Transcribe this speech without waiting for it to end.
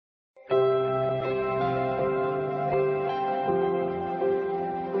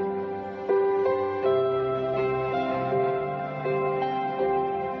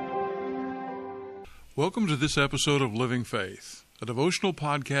Welcome to this episode of Living Faith, a devotional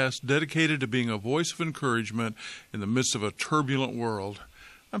podcast dedicated to being a voice of encouragement in the midst of a turbulent world.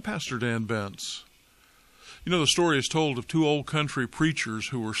 I'm Pastor Dan Bentz. You know, the story is told of two old country preachers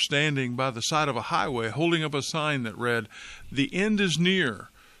who were standing by the side of a highway holding up a sign that read, "The end is near.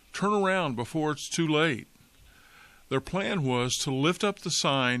 Turn around before it's too late." Their plan was to lift up the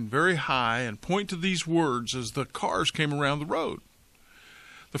sign very high and point to these words as the cars came around the road.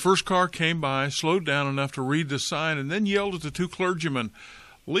 The first car came by, slowed down enough to read the sign, and then yelled at the two clergymen,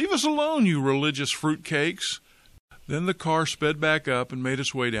 "Leave us alone, you religious fruitcakes." Then the car sped back up and made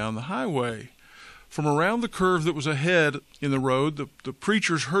its way down the highway. From around the curve that was ahead in the road, the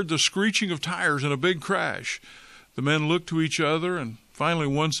preachers heard the screeching of tires and a big crash. The men looked to each other, and finally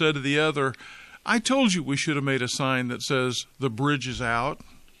one said to the other, "I told you we should have made a sign that says, 'The bridge is out.'"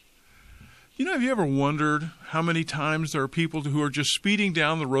 You know, have you ever wondered how many times there are people who are just speeding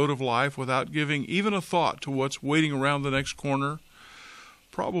down the road of life without giving even a thought to what's waiting around the next corner?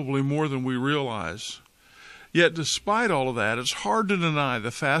 Probably more than we realize. Yet despite all of that, it's hard to deny the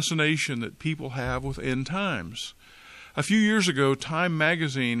fascination that people have with end times. A few years ago, Time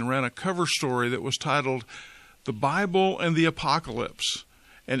magazine ran a cover story that was titled, "The Bible and the Apocalypse."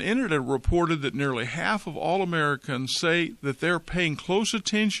 And in it reported that nearly half of all Americans say that they're paying close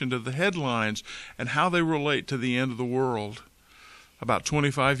attention to the headlines and how they relate to the end of the world. About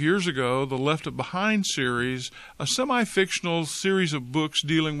 25 years ago, the Left Behind series, a semi-fictional series of books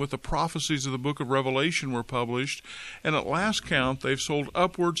dealing with the prophecies of the book of Revelation, were published, and at last count, they've sold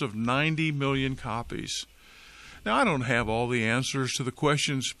upwards of 90 million copies. Now, I don't have all the answers to the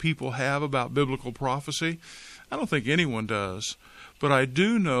questions people have about biblical prophecy. I don't think anyone does. But I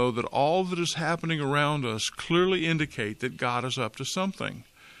do know that all that is happening around us clearly indicate that God is up to something.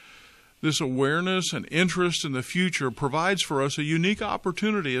 This awareness and interest in the future provides for us a unique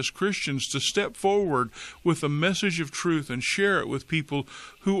opportunity as Christians to step forward with the message of truth and share it with people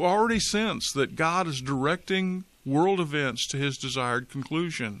who already sense that God is directing world events to His desired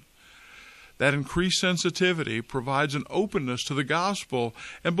conclusion. That increased sensitivity provides an openness to the gospel,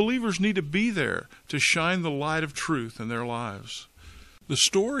 and believers need to be there to shine the light of truth in their lives. The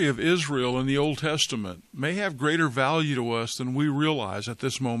story of Israel in the Old Testament may have greater value to us than we realize at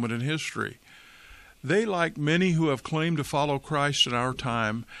this moment in history. They, like many who have claimed to follow Christ in our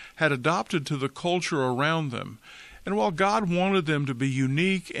time, had adopted to the culture around them. And while God wanted them to be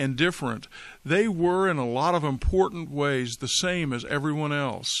unique and different, they were in a lot of important ways the same as everyone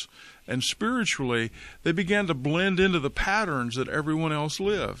else. And spiritually, they began to blend into the patterns that everyone else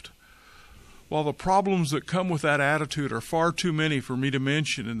lived. While the problems that come with that attitude are far too many for me to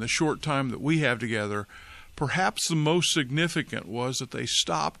mention in the short time that we have together, perhaps the most significant was that they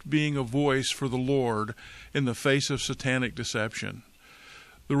stopped being a voice for the Lord in the face of satanic deception.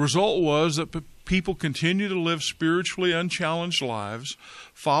 The result was that people continue to live spiritually unchallenged lives,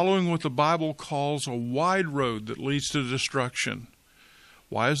 following what the Bible calls a wide road that leads to destruction.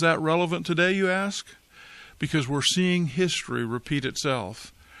 Why is that relevant today, you ask? Because we're seeing history repeat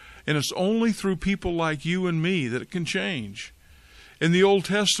itself. And it's only through people like you and me that it can change. In the Old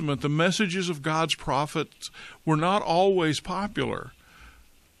Testament, the messages of God's prophets were not always popular,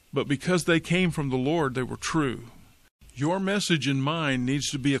 but because they came from the Lord, they were true. Your message and mine needs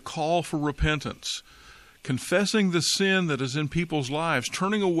to be a call for repentance, confessing the sin that is in people's lives,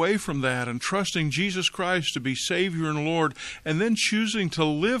 turning away from that and trusting Jesus Christ to be Savior and Lord, and then choosing to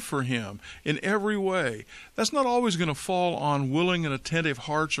live for Him in every way. That's not always going to fall on willing and attentive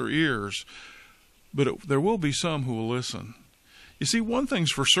hearts or ears, but there will be some who will listen. You see, one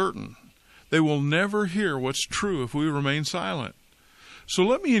thing's for certain. They will never hear what's true if we remain silent. So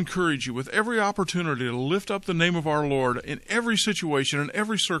let me encourage you with every opportunity to lift up the name of our Lord in every situation and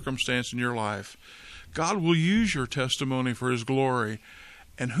every circumstance in your life. God will use your testimony for His glory,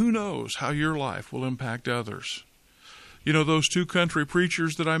 and who knows how your life will impact others. You know, those two country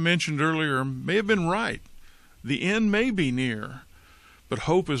preachers that I mentioned earlier may have been right. The end may be near, but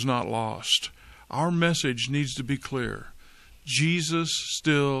hope is not lost. Our message needs to be clear. Jesus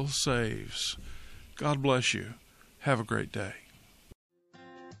still saves. God bless you. Have a great day.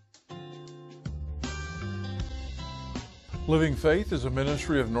 Living Faith is a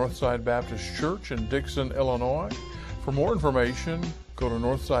ministry of Northside Baptist Church in Dixon, Illinois. For more information, go to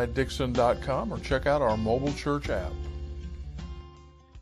northsidedixon.com or check out our mobile church app.